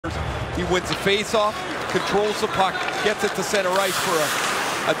He wins the face-off, controls the puck, gets it to center ice for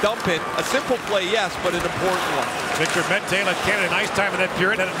a dump in. A simple play, yes, but an important one. Victor Mete led Canada nice time in that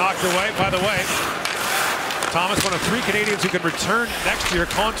period, had it knocked away. By the way, Thomas, one of 3 Canadians who can return next year.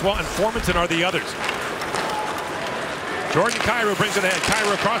 Contois and Formanton are the others. Jordan Kyrou brings it ahead.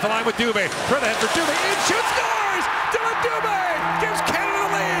 Kyrou across the line with Dube. For the head for Dube. In, shoots, scores! Dillon Dube gives Canada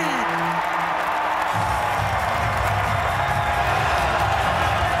the lead.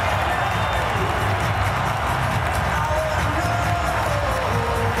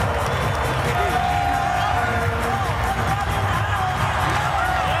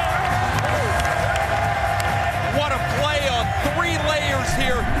 What a play on 3 layers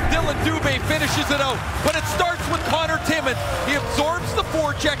here. Dillon Dube finishes it out, but it starts with Connor Timmins. He absorbs the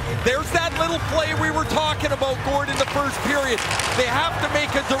forecheck. There's that little play we were talking about, Gord, in the first period. They have to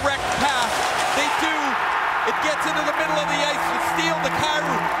make a direct pass. They do. It gets into the middle of the ice to steal to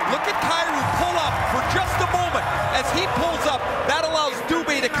Kyrou. Look at Kyrou pull up for just a moment. As he pulls up, that allows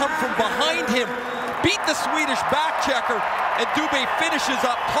Dube to come from behind him, beat the Swedish back checker, and Dube finishes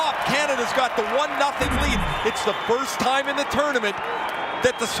up top. Canada's got the 1-0 lead. It's the first time in the tournament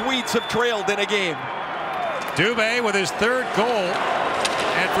that the Swedes have trailed in a game. Dube with his 3rd goal.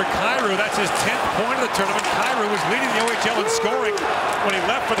 And for Kyrou, that's his 10th point of the tournament. Kyrou was leading the OHL in scoring when he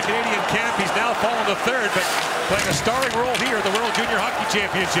left for the Canadian camp. He's now fallen to 3rd, but playing a starring role here at the World Junior Hockey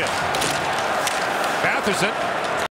Championship. Batherson